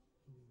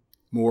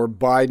More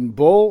Biden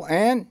bull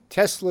and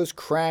Tesla's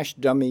crash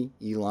dummy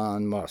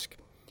Elon Musk.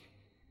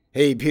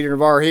 Hey, Peter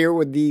Navarro here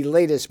with the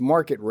latest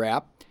market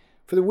wrap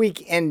for the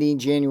week ending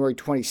January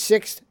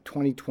 26th,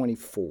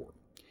 2024.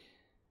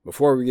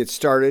 Before we get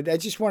started, I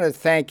just want to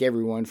thank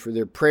everyone for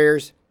their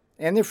prayers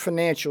and their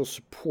financial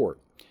support.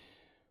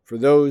 For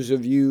those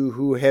of you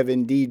who have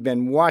indeed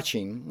been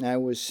watching, I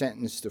was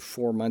sentenced to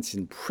 4 months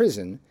in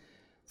prison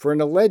for an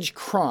alleged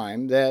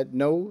crime that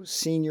no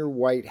senior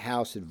White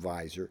House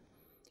advisor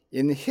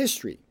in the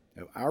history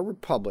of our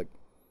republic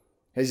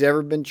has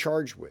ever been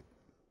charged with.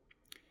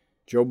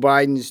 Joe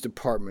Biden's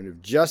Department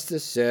of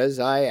Justice says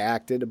I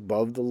acted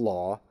above the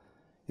law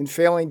in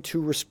failing to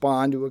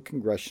respond to a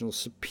congressional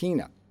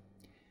subpoena.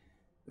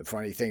 The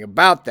funny thing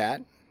about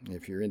that,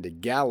 if you're into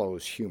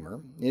gallows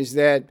humor, is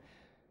that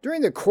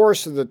during the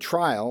course of the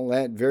trial,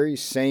 that very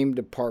same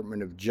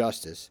Department of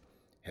Justice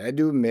had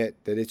to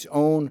admit that its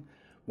own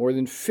more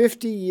than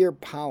 50-year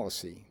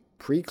policy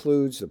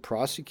precludes the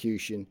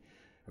prosecution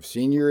of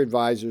senior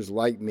advisors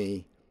like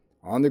me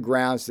on the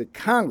grounds that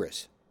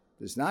Congress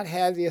does not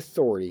have the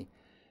authority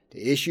to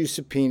issue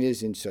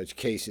subpoenas in such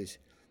cases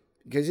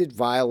because it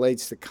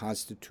violates the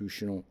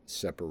constitutional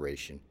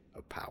separation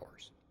of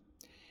powers.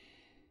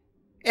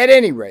 At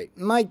any rate,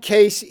 my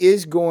case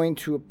is going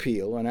to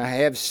appeal, and I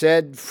have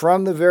said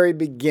from the very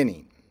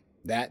beginning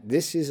that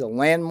this is a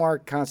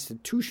landmark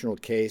constitutional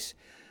case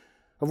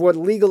of what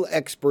legal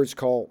experts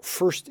call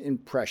first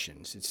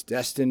impressions. It's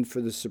destined for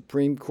the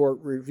Supreme Court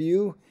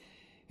review,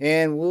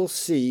 and we'll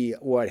see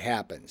what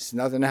happens.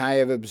 Nothing I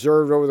have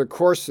observed over the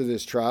course of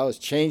this trial has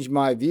changed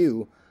my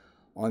view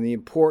on the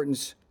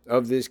importance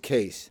of this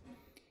case,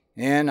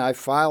 and I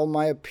filed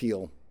my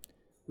appeal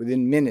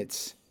within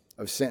minutes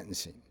of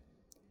sentencing.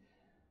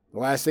 The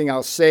last thing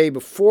I'll say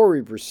before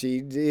we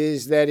proceed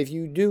is that if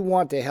you do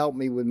want to help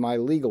me with my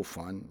legal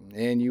fund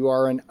and you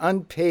are an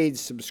unpaid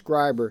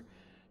subscriber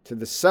to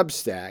the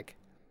Substack,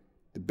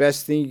 the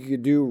best thing you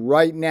could do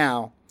right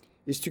now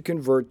is to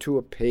convert to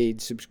a paid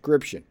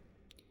subscription.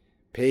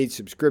 Paid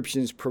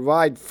subscriptions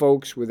provide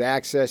folks with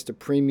access to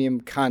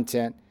premium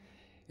content,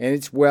 and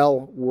it's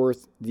well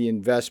worth the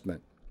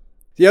investment.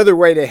 The other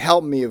way to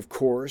help me, of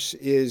course,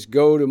 is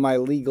go to my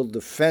legal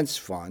defense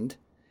fund.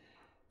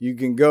 You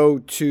can go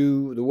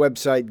to the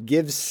website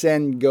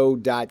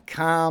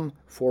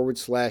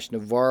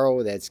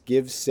givesendgo.com/Navarro. That's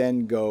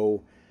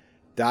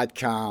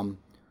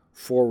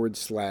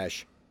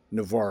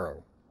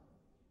givesendgo.com/Navarro.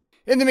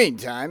 In the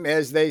meantime,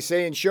 as they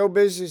say in show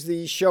business,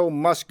 the show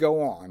must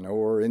go on,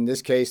 or in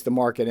this case, the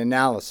market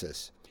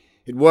analysis.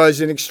 It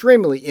was an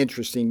extremely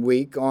interesting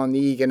week on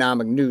the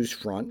economic news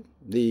front.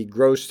 The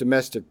gross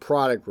domestic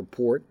product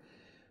report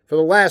for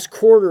the last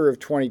quarter of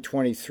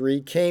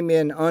 2023 came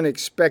in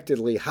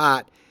unexpectedly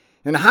hot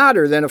and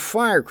hotter than a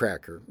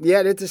firecracker.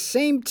 Yet at the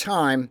same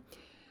time,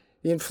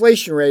 the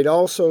inflation rate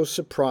also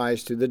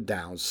surprised to the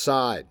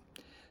downside.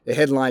 The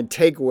headline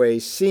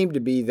takeaways seem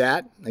to be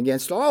that,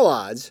 against all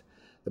odds,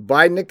 the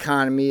Biden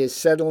economy is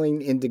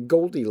settling into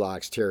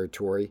Goldilocks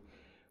territory,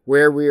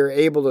 where we are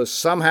able to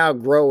somehow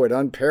grow at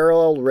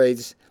unparalleled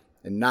rates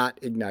and not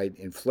ignite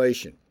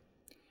inflation.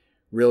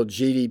 Real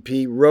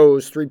GDP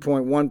rose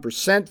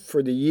 3.1%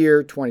 for the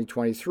year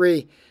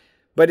 2023,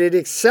 but it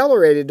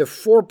accelerated to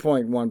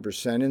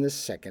 4.1% in the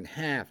second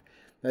half.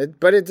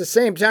 But at the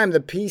same time, the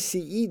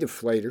PCE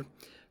deflator,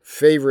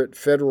 favorite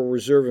Federal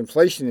Reserve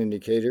inflation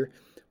indicator,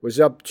 was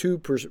up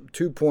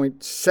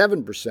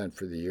 2.7%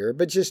 for the year,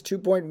 but just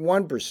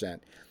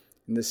 2.1%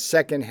 in the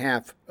second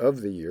half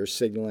of the year,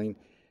 signaling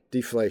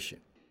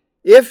deflation.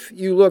 If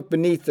you look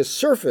beneath the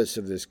surface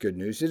of this good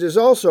news, it is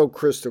also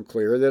crystal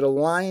clear that a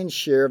lion's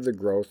share of the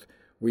growth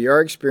we are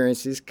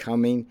experiencing is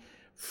coming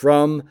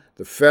from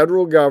the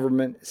federal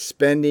government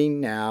spending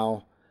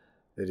now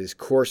that is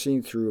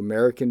coursing through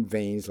American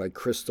veins like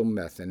crystal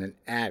meth in an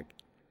attic.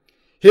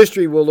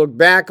 History will look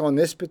back on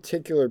this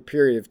particular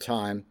period of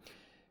time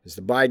as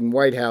the Biden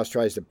White House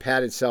tries to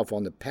pat itself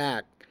on the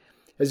back,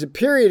 as a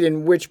period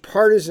in which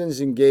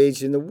partisans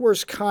engaged in the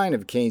worst kind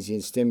of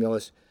Keynesian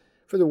stimulus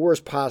for the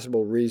worst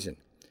possible reason,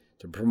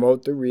 to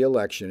promote the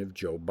re-election of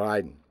Joe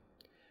Biden.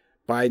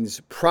 Biden's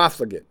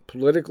profligate,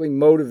 politically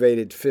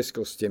motivated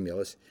fiscal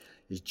stimulus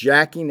is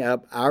jacking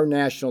up our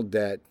national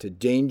debt to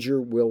danger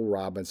Will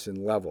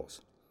Robinson levels.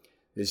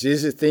 This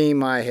is a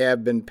theme I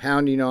have been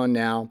pounding on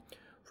now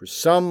for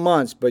some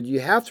months, but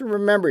you have to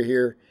remember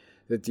here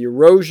that the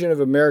erosion of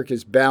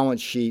America's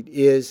balance sheet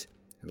is,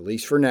 at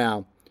least for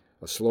now,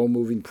 a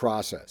slow-moving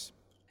process.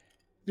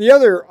 The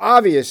other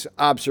obvious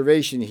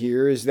observation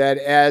here is that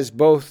as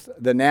both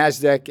the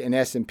NASDAQ and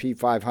S&P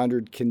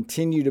 500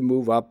 continue to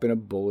move up in a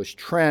bullish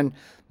trend,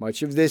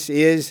 much of this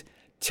is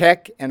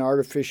tech and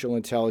artificial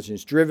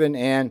intelligence driven,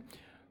 and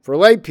for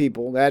lay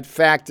people, that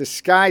fact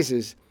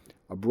disguises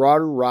a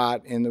broader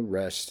rot in the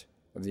rest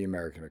of the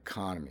American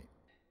economy.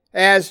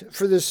 As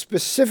for the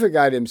specific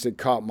items that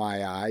caught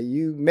my eye,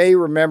 you may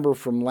remember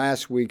from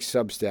last week's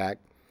Substack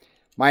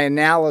my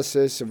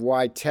analysis of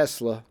why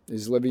Tesla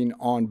is living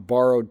on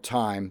borrowed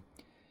time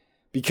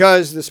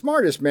Because the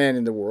smartest man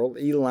in the world,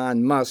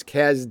 Elon Musk,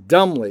 has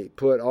dumbly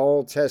put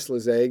all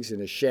Tesla's eggs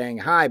in a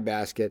Shanghai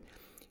basket,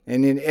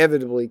 and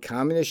inevitably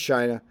Communist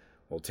China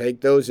will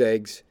take those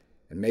eggs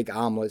and make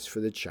omelets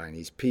for the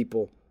Chinese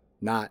people,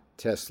 not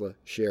Tesla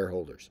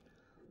shareholders.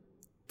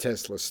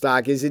 Tesla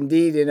stock is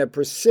indeed in a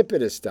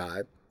precipitous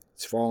dive.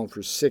 It's fallen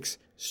for 6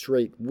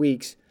 straight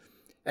weeks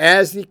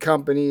as the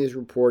company is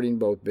reporting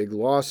both big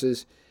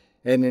losses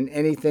and an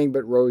anything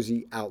but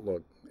rosy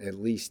outlook, at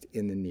least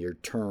in the near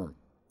term.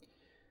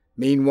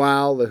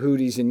 Meanwhile, the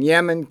Houthis in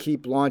Yemen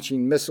keep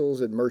launching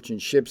missiles at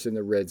merchant ships in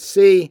the Red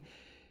Sea,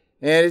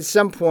 and at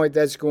some point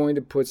that's going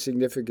to put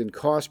significant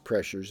cost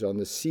pressures on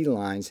the sea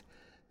lines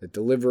that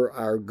deliver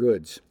our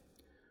goods.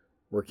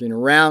 Working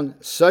around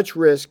such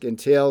risk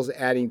entails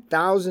adding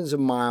thousands of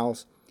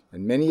miles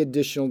and many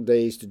additional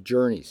days to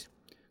journeys.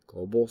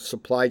 Global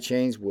supply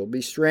chains will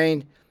be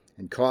strained,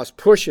 and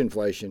cost-push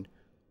inflation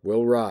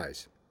will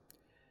rise.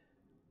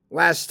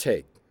 Last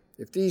take.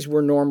 If these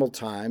were normal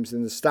times,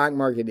 then the stock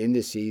market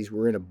indices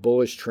were in a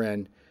bullish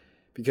trend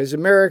because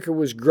America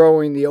was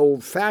growing the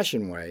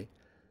old-fashioned way,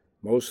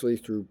 mostly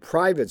through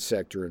private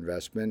sector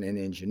investment and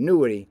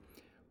ingenuity,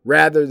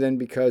 rather than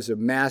because of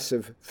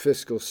massive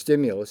fiscal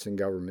stimulus and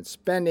government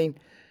spending.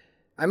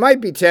 I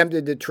might be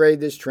tempted to trade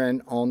this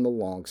trend on the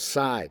long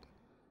side.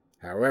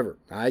 However,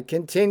 I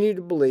continue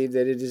to believe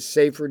that it is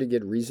safer to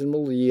get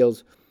reasonable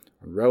yields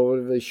on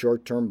relatively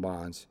short-term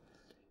bonds,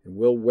 and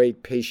we'll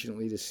wait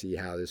patiently to see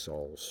how this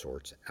all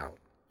sorts out.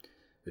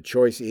 The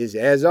choice is,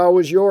 as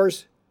always,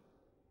 yours.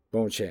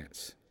 Bon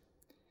chance.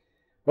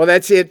 Well,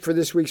 that's it for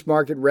this week's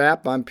Market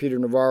Wrap. I'm Peter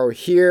Navarro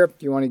here.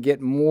 If you want to get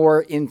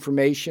more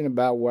information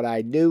about what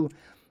I do,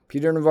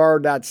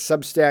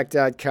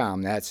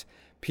 peternavarro.substack.com. That's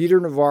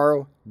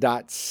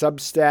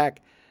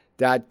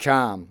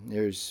peternavarro.substack.com.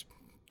 There's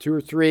 2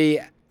 or 3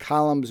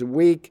 columns a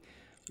week.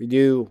 We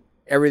do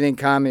everything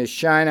Communist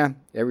China,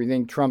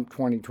 everything Trump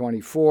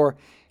 2024,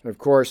 and of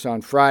course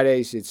on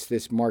Fridays it's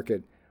this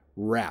Market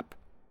Wrap.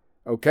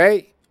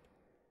 Okay?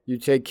 You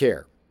take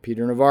care.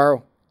 Peter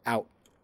Navarro,